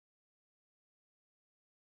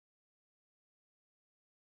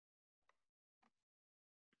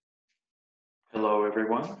Hello,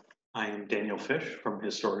 everyone. I am Daniel Fish from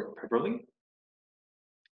Historic Beverly.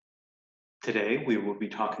 Today, we will be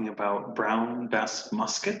talking about Brown Bess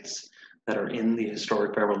muskets that are in the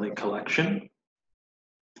Historic Beverly collection.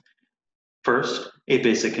 First, a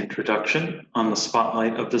basic introduction on the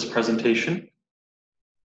spotlight of this presentation.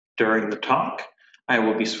 During the talk, I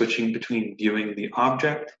will be switching between viewing the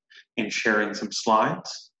object and sharing some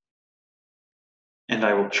slides. And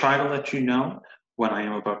I will try to let you know when I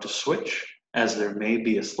am about to switch, as there may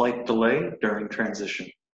be a slight delay during transition.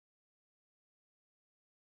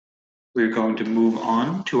 We're going to move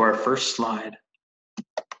on to our first slide.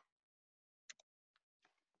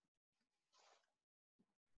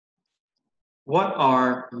 What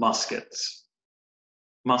are muskets?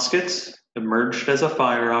 Muskets emerged as a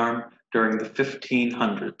firearm during the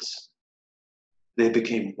 1500s. They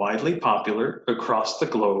became widely popular across the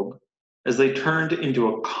globe as they turned into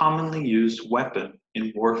a commonly used weapon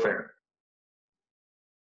in warfare.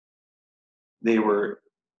 They were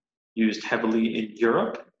used heavily in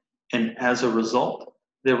Europe, and as a result,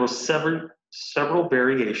 there were several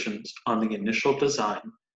variations on the initial design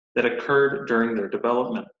that occurred during their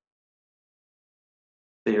development.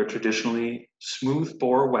 They are traditionally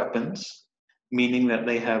smooth-bore weapons, meaning that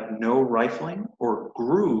they have no rifling or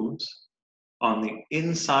grooves on the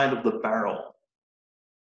inside of the barrel.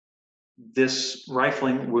 This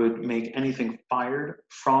rifling would make anything fired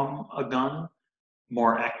from a gun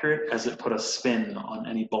more accurate, as it put a spin on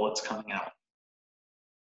any bullets coming out.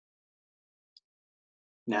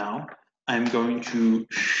 Now, I'm going to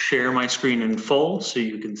share my screen in full so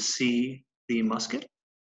you can see the musket.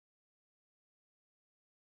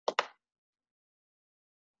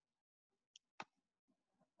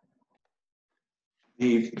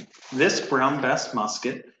 This Brown Bess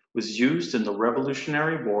musket was used in the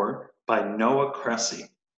Revolutionary War by Noah Cressy,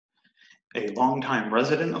 a longtime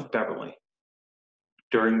resident of Beverly.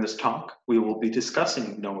 During this talk, we will be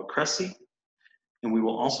discussing Noah Cressy, and we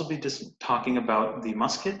will also be talking about the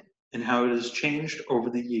musket and how it has changed over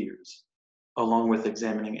the years, along with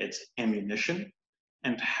examining its ammunition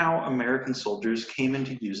and how American soldiers came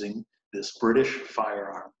into using this British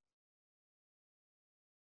firearm.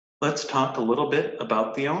 Let's talk a little bit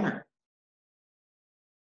about the owner.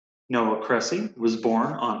 Noah Cressy was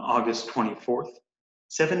born on August 24th,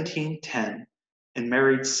 1710, and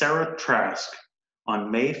married Sarah Trask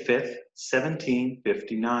on May 5th,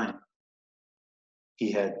 1759.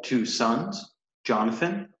 He had two sons,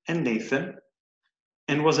 Jonathan and Nathan,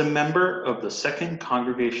 and was a member of the Second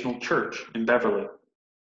Congregational Church in Beverly.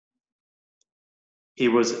 He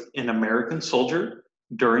was an American soldier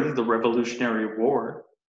during the Revolutionary War,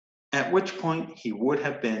 at which point he would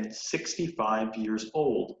have been 65 years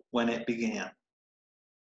old when it began.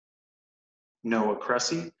 Noah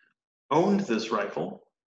Cressy owned this rifle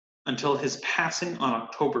until his passing on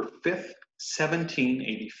October 5th,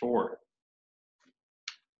 1784.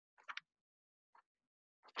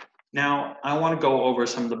 Now, I want to go over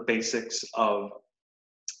some of the basics of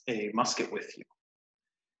a musket with you.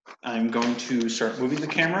 I'm going to start moving the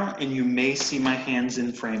camera, and you may see my hands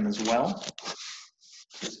in frame as well.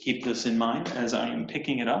 Just keep this in mind as I am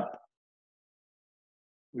picking it up.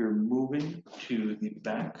 We're moving to the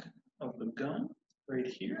back of the gun right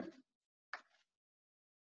here.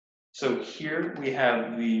 So here we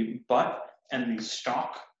have the butt and the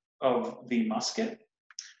stock of the musket.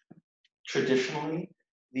 Traditionally,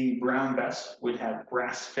 the Brown Bess would have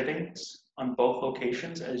brass fittings on both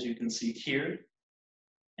locations, as you can see here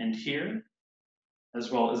and here, as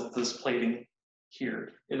well as this plating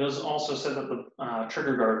here. It is also said that the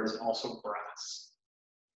trigger guard is also brass.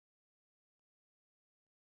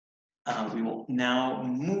 We will now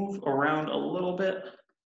move around a little bit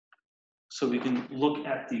so we can look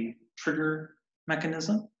at the trigger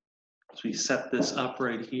mechanism. So we set this up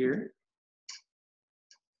right here.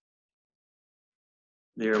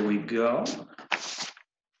 There we go.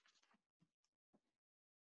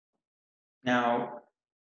 Now,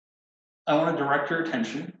 I want to direct your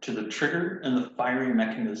attention to the trigger and the firing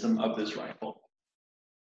mechanism of this rifle,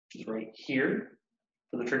 which is right here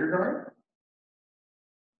for the trigger guard,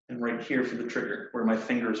 and right here for the trigger, where my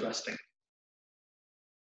finger is resting.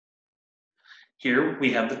 Here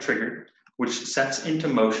we have the trigger, which sets into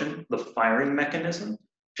motion the firing mechanism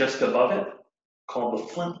just above it, called the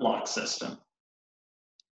flintlock system.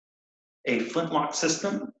 A flintlock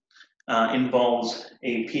system involves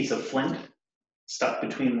a piece of flint stuck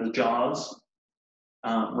between the jaws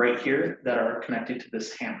right here that are connected to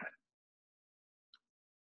this hammer.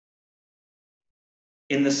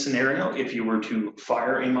 In this scenario, if you were to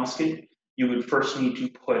fire a musket, you would first need to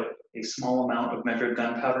put a small amount of measured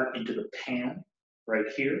gunpowder into the pan right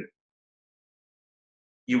here.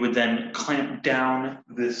 You would then clamp down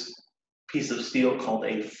this piece of steel called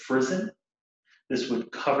a frizzen. This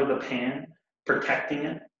would cover the pan, protecting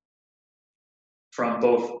it from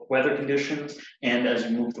both weather conditions and as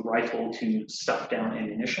you move the rifle to stuff down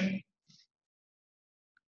ammunition.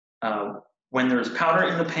 When there's powder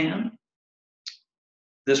in the pan,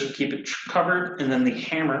 this would keep it covered, and then the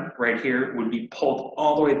hammer right here would be pulled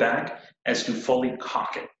all the way back as to fully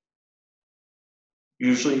cock it.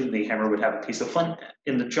 Usually the hammer would have a piece of flint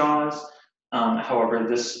in the jaws. However,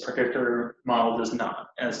 this particular model does not,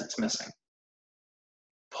 as it's missing.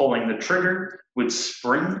 Pulling the trigger would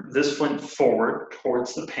spring this flint forward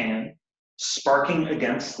towards the pan, sparking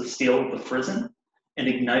against the steel of the frizzen and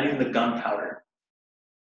igniting the gunpowder.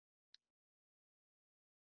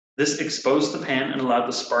 This exposed the pan and allowed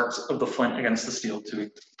the sparks of the flint against the steel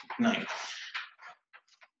to ignite.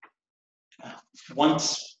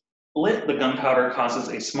 Once lit, the gunpowder causes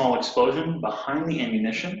a small explosion behind the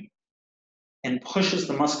ammunition and pushes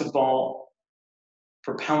the musket ball,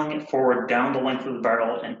 propelling it forward down the length of the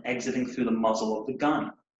barrel and exiting through the muzzle of the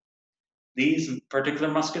gun. These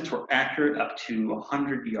particular muskets were accurate up to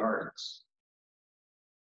 100 yards.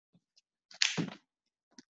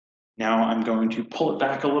 Now I'm going to pull it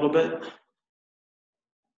back a little bit.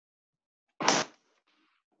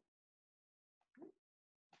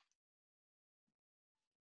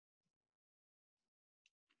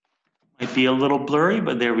 Might be a little blurry,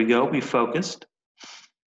 but there we go, we focused.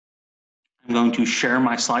 I'm going to share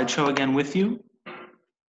my slideshow again with you.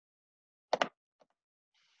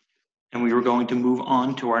 And we were going to move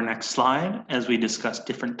on to our next slide as we discuss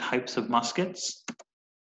different types of muskets.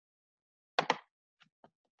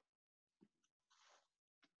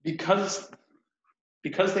 Because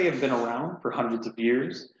they have been around for hundreds of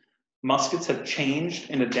years, muskets have changed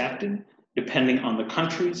and adapted depending on the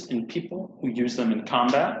countries and people who use them in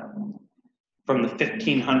combat. From the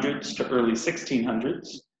 1500s to early 1600s,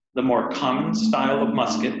 the more common style of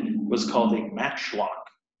musket was called a matchlock.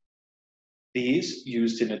 These,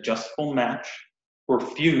 used an adjustable match, were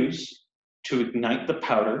fused to ignite the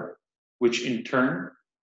powder, which in turn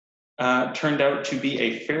turned out to be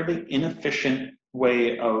a fairly inefficient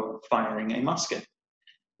way of firing a musket.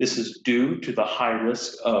 This is due to the high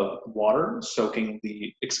risk of water soaking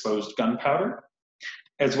the exposed gunpowder,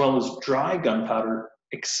 as well as dry gunpowder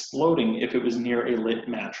exploding if it was near a lit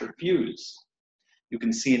match or fuse. You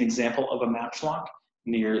can see an example of a matchlock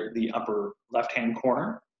near the upper left-hand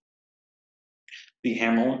corner. The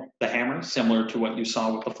hammer, similar to what you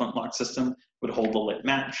saw with the flintlock system, would hold the lit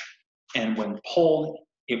match, and when pulled,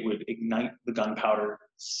 it would ignite the gunpowder,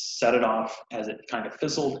 set it off as it kind of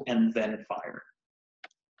fizzled, and then fire.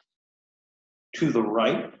 To the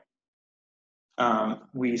right,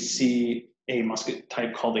 we see a musket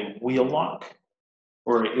type called a wheel lock,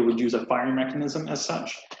 or it would use a firing mechanism as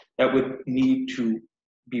such that would need to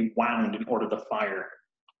be wound in order to fire.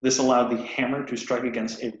 This allowed the hammer to strike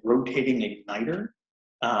against a rotating igniter,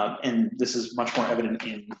 and this is much more evident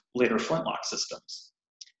in later flintlock systems.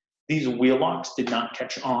 These wheel locks did not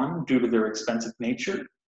catch on due to their expensive nature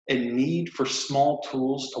and need for small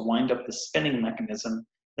tools to wind up the spinning mechanism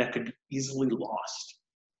that could be easily lost.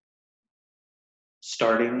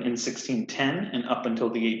 Starting in 1610 and up until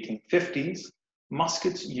the 1850s,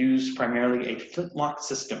 muskets used primarily a flintlock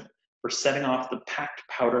system for setting off the packed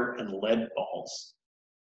powder and lead balls.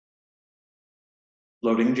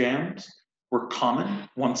 Loading jams were common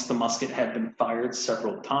once the musket had been fired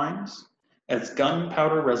several times, as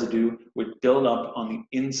gunpowder residue would build up on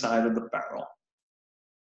the inside of the barrel.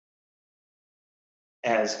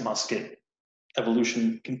 As musket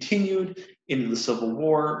evolution continued into the Civil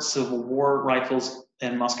War rifles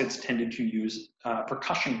and muskets tended to use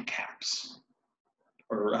percussion caps,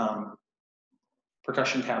 or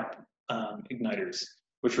percussion cap igniters,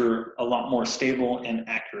 which were a lot more stable and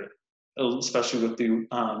accurate, especially with the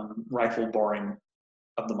rifle boring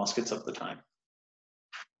of the muskets of the time.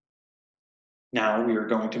 Now we are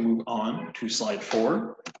going to move on to slide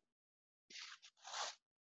 4.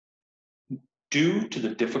 Due to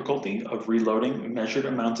the difficulty of reloading measured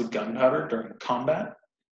amounts of gunpowder during combat,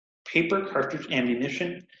 paper cartridge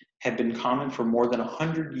ammunition had been common for more than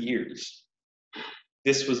 100 years.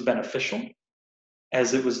 This was beneficial,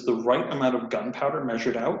 as it was the right amount of gunpowder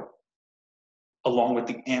measured out, along with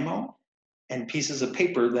the ammo and pieces of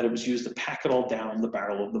paper that it was used to pack it all down the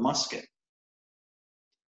barrel of the musket.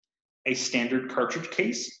 A standard cartridge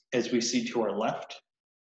case, as we see to our left,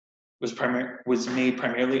 was made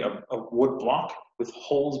primarily of wood block with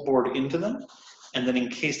holes bored into them and then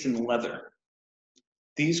encased in leather.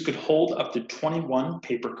 These could hold up to 21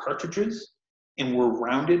 paper cartridges and were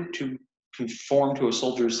rounded to conform to a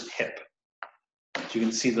soldier's hip. So you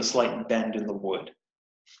can see the slight bend in the wood.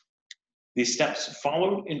 The steps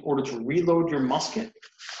followed in order to reload your musket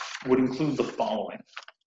would include the following.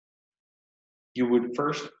 You would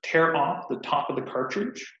first tear off the top of the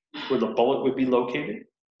cartridge where the bullet would be located.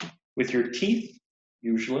 With your teeth,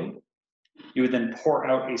 usually, you would then pour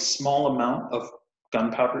out a small amount of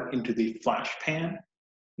gunpowder into the flash pan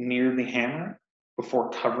near the hammer before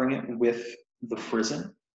covering it with the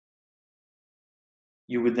frizzen.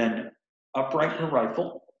 You would then upright your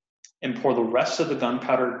rifle and pour the rest of the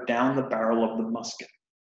gunpowder down the barrel of the musket.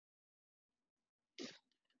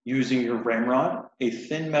 Using your ramrod, a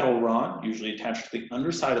thin metal rod, usually attached to the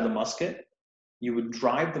underside of the musket, you would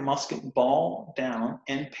drive the musket ball down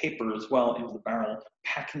and paper as well into the barrel,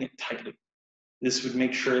 packing it tightly. This would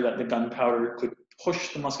make sure that the gunpowder could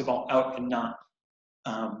push the musket ball out and not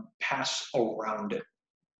pass around it.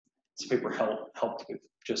 This paper helped with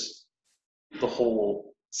just the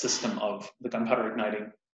whole system of the gunpowder igniting,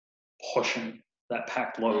 pushing that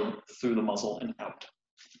packed load through the muzzle and out.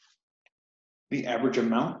 The average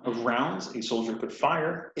amount of rounds a soldier could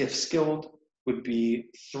fire, if skilled, would be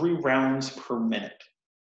 3 rounds per minute.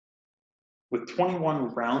 With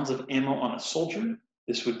 21 rounds of ammo on a soldier,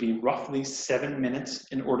 this would be roughly 7 minutes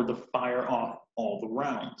in order to fire off all the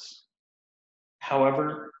rounds.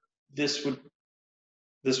 However, this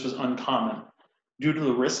was uncommon due to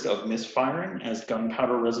the risk of misfiring as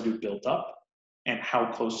gunpowder residue built up and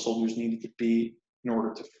how close soldiers needed to be in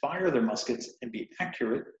order to fire their muskets and be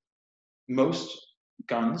accurate. Most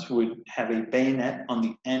guns would have a bayonet on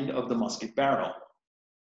the end of the musket barrel.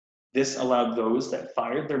 This allowed those that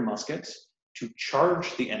fired their muskets to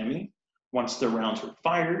charge the enemy once their rounds were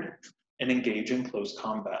fired and engage in close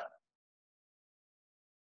combat.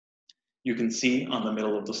 You can see on the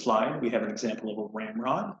middle of the slide, we have an example of a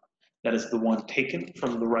ramrod. That is the one taken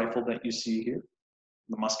from the rifle that you see here,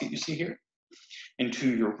 the musket you see here. And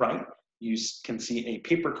to your right, you can see a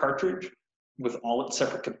paper cartridge with all its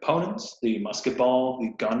separate components, the musket ball,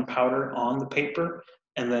 the gunpowder on the paper,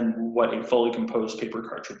 and then what a fully composed paper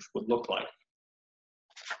cartridge would look like.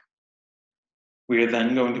 We are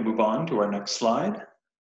then going to move on to our next slide.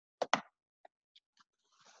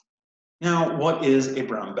 Now, what is a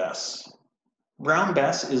Brown Bess? Brown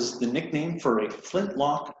Bess is the nickname for a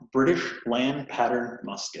flintlock British land pattern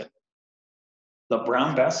musket. The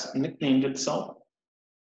Brown Bess nicknamed itself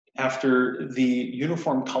after the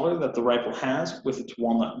uniform color that the rifle has with its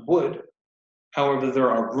walnut wood. However, there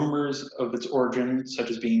are rumors of its origin, such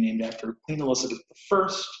as being named after Queen Elizabeth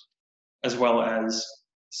I, as well as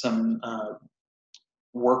some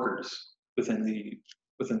workers within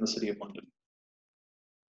the city of London.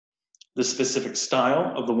 The specific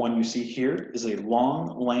style of the one you see here is a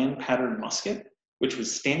long land pattern musket, which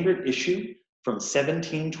was standard issue from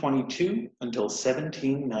 1722 until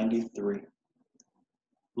 1793.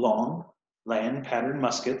 Long land pattern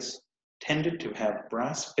muskets tended to have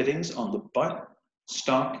brass fittings on the butt,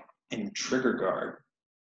 stock, and trigger guard.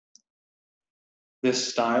 This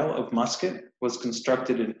style of musket was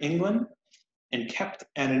constructed in England and kept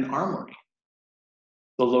at an armory.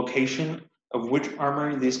 The location of which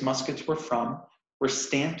armory these muskets were from were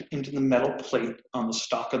stamped into the metal plate on the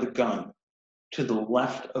stock of the gun to the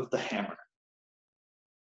left of the hammer.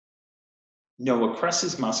 Noah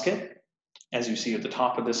Cress's musket, as you see at the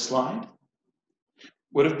top of this slide,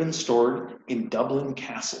 would have been stored in Dublin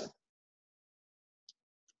Castle.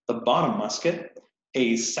 The bottom musket,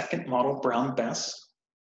 a second model Brown Bess,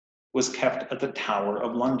 was kept at the Tower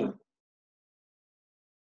of London.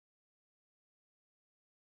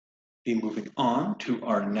 Be moving on to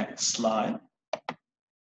our next slide.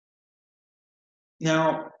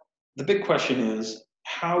 Now, the big question is,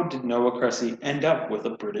 how did Noah Cressy end up with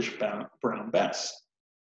a British Brown Bess?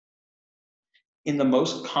 In the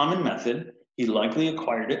most common method, he likely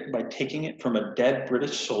acquired it by taking it from a dead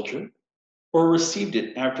British soldier or received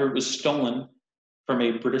it after it was stolen from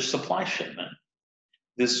a British supply shipment.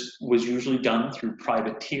 This was usually done through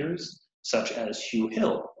privateers such as Hugh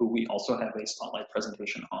Hill, who we also have a spotlight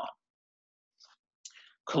presentation on.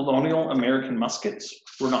 Colonial American muskets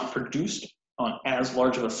were not produced on as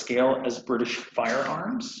large of a scale as British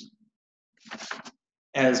firearms,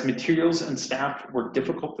 as materials and staff were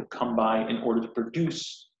difficult to come by in order to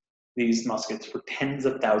produce these muskets for tens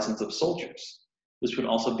of thousands of soldiers. This would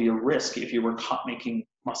also be a risk if you were caught making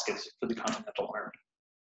muskets for the Continental Army.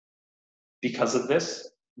 Because of this,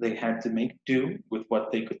 they had to make do with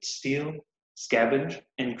what they could steal, scavenge,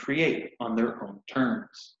 and create on their own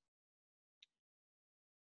terms.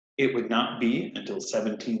 It would not be until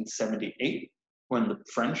 1778 when the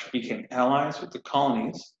French became allies with the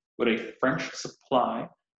colonies would a French supply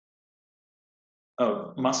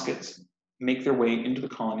of muskets make their way into the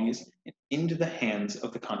colonies and into the hands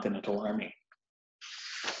of the Continental Army.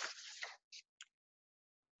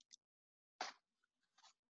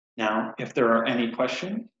 Now, if there are any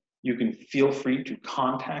questions, you can feel free to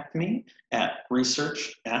contact me at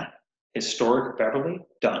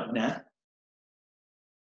research@historicbeverly.net,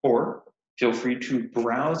 or feel free to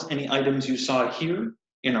browse any items you saw here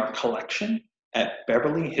in our collection at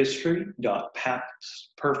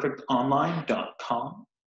beverlyhistory.papsperfectonline.com.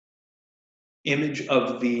 Image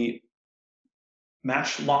of the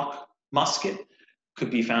matchlock musket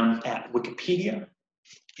could be found at Wikipedia,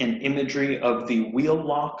 and imagery of the wheel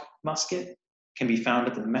lock musket can be found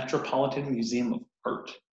at the Metropolitan Museum of Art.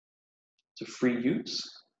 It's a free use.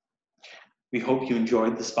 We hope you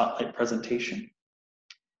enjoyed the spotlight presentation,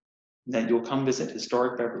 and that you'll come visit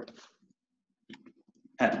Historic Beverly.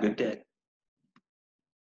 Have a good day.